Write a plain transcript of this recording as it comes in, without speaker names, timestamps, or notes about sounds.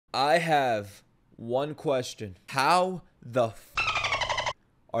I have one question. How the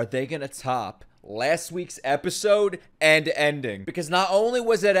are they gonna top last week's episode and ending? Because not only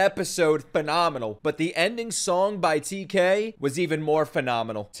was that episode phenomenal, but the ending song by TK was even more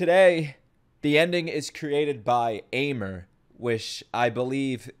phenomenal. Today, the ending is created by Aimer, which I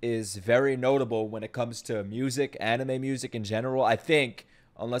believe is very notable when it comes to music, anime music in general. I think,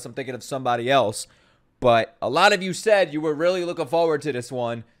 unless I'm thinking of somebody else. But a lot of you said you were really looking forward to this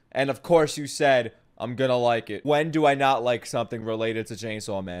one. And of course you said, I'm gonna like it. When do I not like something related to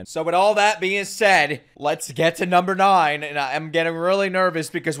Chainsaw Man? So with all that being said, let's get to number 9. And I'm getting really nervous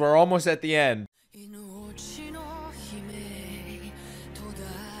because we're almost at the end.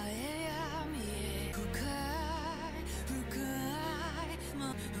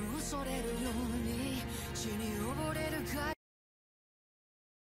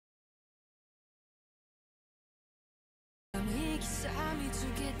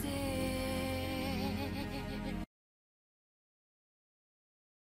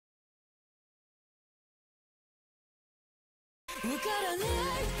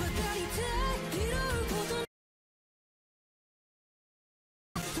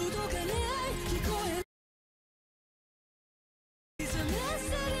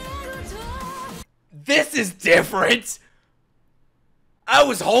 This is different. I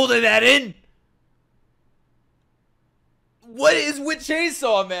was holding that in. What is with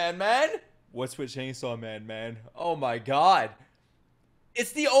Chainsaw Man, man? What's with Chainsaw Man, man? Oh my god.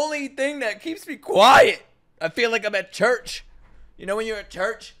 It's the only thing that keeps me quiet. I feel like I'm at church. You know when you're at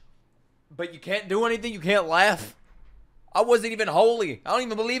church, but you can't do anything, you can't laugh? I wasn't even holy. I don't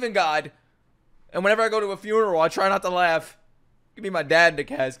even believe in God. And whenever I go to a funeral, I try not to laugh. Give me my dad in the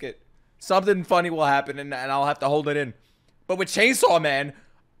casket. Something funny will happen and I'll have to hold it in. But with Chainsaw Man,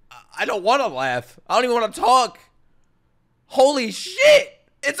 I don't want to laugh. I don't even want to talk. Holy shit.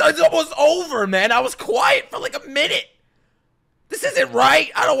 It's almost over, man. I was quiet for like a minute. This isn't right.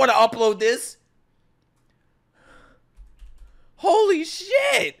 I don't want to upload this. Holy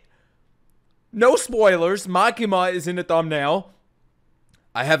shit. No spoilers. Makima is in the thumbnail.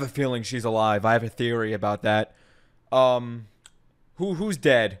 I have a feeling she's alive. I have a theory about that. Who's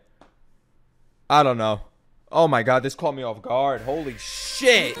dead? I don't know. Oh my god, this caught me off guard. Holy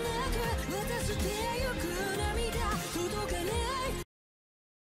shit.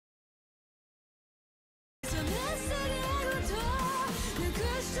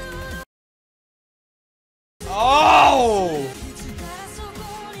 Oh!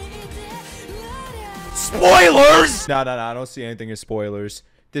 Spoilers! No, I don't see anything as spoilers.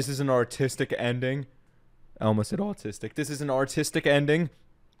 This is an artistic ending. I almost said autistic. This is an artistic ending.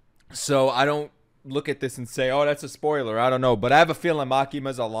 So I don't look at this and say, oh, that's a spoiler. I don't know. But I have a feeling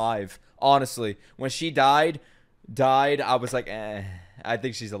Makima's alive. Honestly. When she died, I was like, I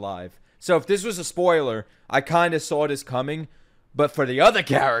think she's alive. So if this was a spoiler, I kind of saw this coming. But for the other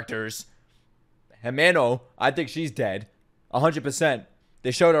characters, Himeno, I think she's dead. 100%.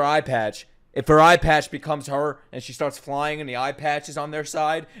 They showed her eye patch. If her eye patch becomes her and she starts flying and the eye patch is on their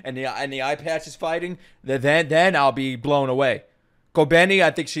side and the eye patch is fighting, then I'll be blown away. Kobeni,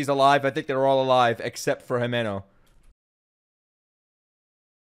 I think she's alive. I think they're all alive except for Himeno.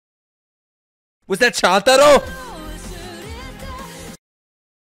 Was that Chantaro?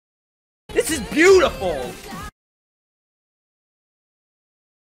 This is beautiful.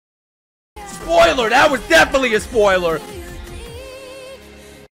 Spoiler, that was definitely a spoiler.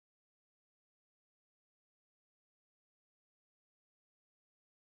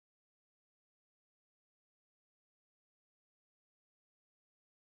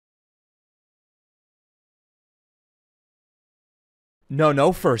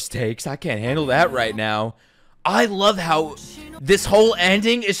 No first takes. I can't handle that right now. I love how this whole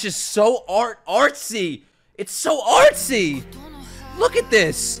ending is just so artsy. It's so artsy. Look at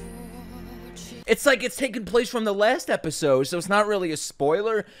this. It's like it's taken place from the last episode, so it's not really a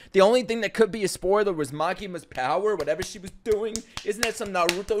spoiler. The only thing that could be a spoiler was Makima's power, whatever she was doing. Isn't that some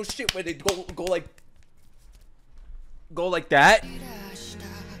Naruto shit where they go like that?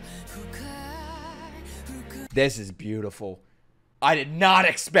 This is beautiful. I did not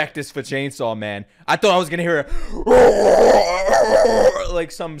expect this for Chainsaw Man. I thought I was gonna hear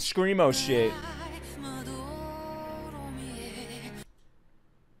like some screamo shit.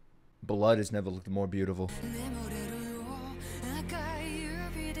 Blood has never looked more beautiful.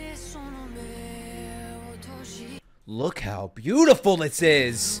 Look how beautiful this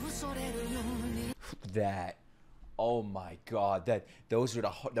is. That. Oh my god. Those were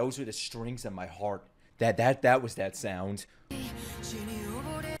the strings in my heart. That was that sound.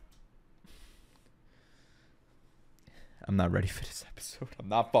 I'm not ready for this episode. I'm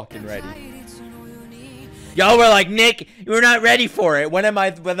not fucking ready. Y'all were like, Nick, you're not ready for it. When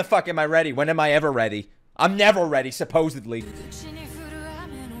the fuck am I ready? When am I ever ready? I'm never ready, supposedly.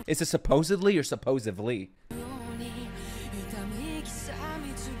 Is it supposedly or supposedly?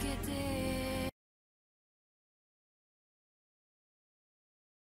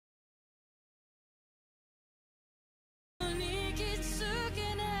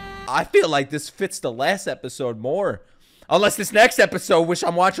 I feel like this fits the last episode more. Unless this next episode, which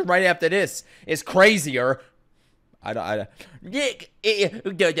I'm watching right after this, is crazier. Nick,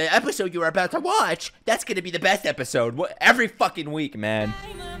 the episode you were about to watch, that's gonna be the best episode. Every fucking week, man.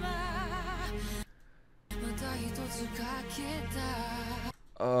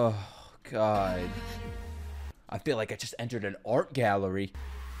 Oh, God. I feel like I just entered an art gallery.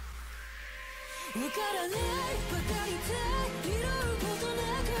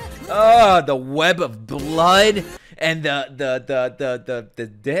 Oh, the web of blood and the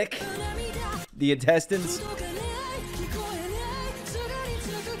dick, the intestines.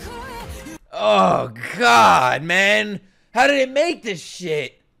 Oh God, man, how did it make this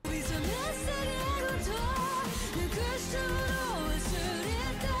shit?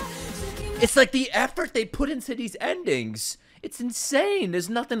 It's like the effort they put into these endings. It's insane. There's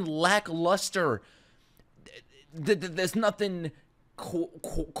nothing lackluster. There's nothing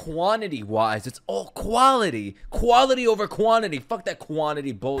quantity-wise. It's all quality. Quality over quantity. Fuck that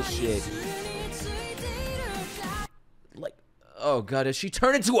quantity bullshit. Like, oh God, is she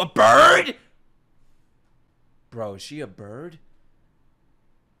turned into a bird? Bro, is she a bird?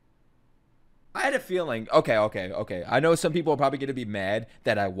 I had a feeling. Okay. I know some people are probably going to be mad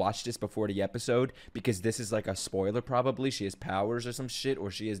that I watched this before the episode because this is like a spoiler probably. She has powers or some shit, or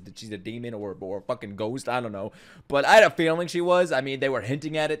she's a demon or a fucking ghost. I don't know. But I had a feeling she was. I mean, they were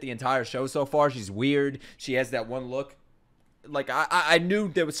hinting at it the entire show so far. She's weird. She has that one look. Like, I knew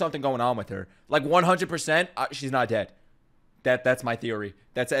there was something going on with her. Like, 100%, she's not dead. That's my theory.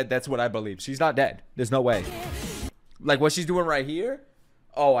 That's what I believe. She's not dead. There's no way. Like, what she's doing right here?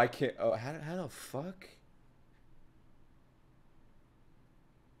 Oh, I can't. Oh, how the fuck?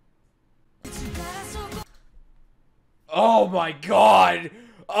 Oh my God!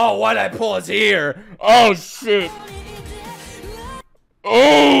 Oh, why'd I pull us here? Oh shit!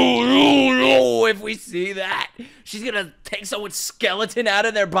 Oh no! If we see that, she's gonna take someone's skeleton out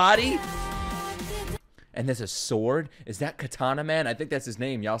of their body. And there's a sword. Is that Katana Man? I think that's his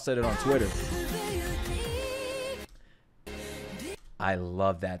name. Y'all said it on Twitter. I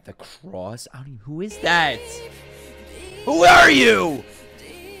love that. The cross. I don't even, who is that? Who are you?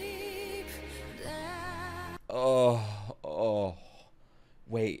 Oh.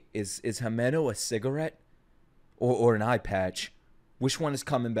 Wait, is Himeno a cigarette? Or an eye patch? Which one is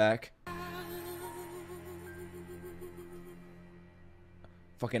coming back?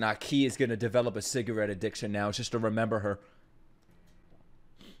 Fucking Aki is gonna develop a cigarette addiction now just to remember her.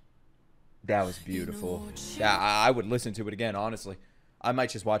 That was beautiful. Yeah, I would listen to it again, honestly. I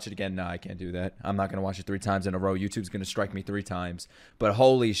might just watch it again. No, I can't do that. I'm not going to watch it 3 times in a row. YouTube's going to strike me 3 times. But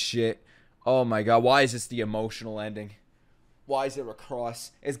holy shit. Oh my God. Why is this the emotional ending? Why is there a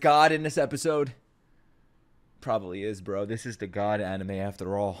cross? Is God in this episode? Probably is, bro. This is the God anime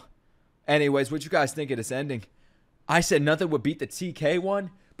after all. Anyways, what you guys think of this ending? I said nothing would beat the TK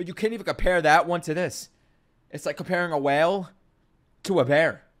one, but you can't even compare that one to this. It's like comparing a whale to a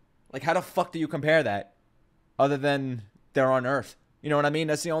bear. Like, how the fuck do you compare that? Other than they're on Earth. You know what I mean?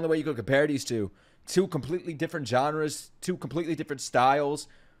 That's the only way you could compare these two. 2 completely different genres. 2 completely different styles.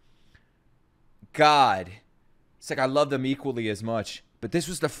 God. It's like I love them equally as much. But this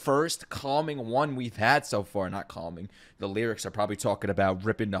was the first calming one we've had so far. Not calming. The lyrics are probably talking about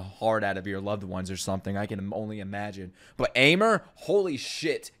ripping the heart out of your loved ones or something. I can only imagine. But Aimer? Holy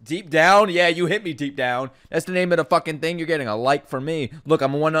shit. Deep down? Yeah, you hit me deep down. That's the name of the fucking thing. You're getting a like from me. Look,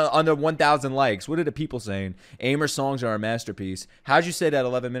 I'm under 1,000 likes. What are the people saying? Aimer songs are a masterpiece. How'd you say that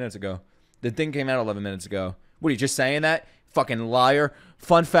 11 minutes ago? The thing came out 11 minutes ago. What, are you just saying that? Fucking liar.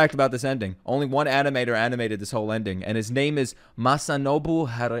 Fun fact about this ending. Only one animator animated this whole ending, and his name is Masanobu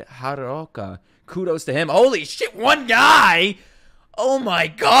Haruoka. Kudos to him. Holy shit, one guy? Oh my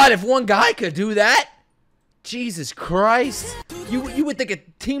God, if one guy could do that? Jesus Christ. You would think a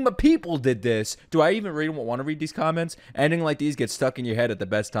team of people did this. Do I even want to read these comments? Ending like these get stuck in your head at the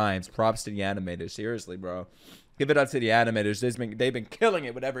best times. Props to the animators. Seriously, bro. Give it up to the animators. They've been killing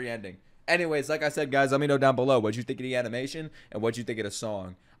it with every ending. Anyways, like I said, guys, let me know down below what you think of the animation and what you think of the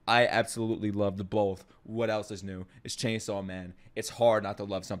song. I absolutely loved both. What else is new? It's Chainsaw Man. It's hard not to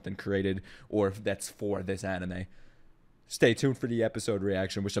love something created or that's for this anime. Stay tuned for the episode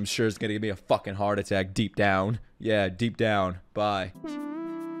reaction, which I'm sure is going to give me a fucking heart attack deep down. Yeah, deep down. Bye.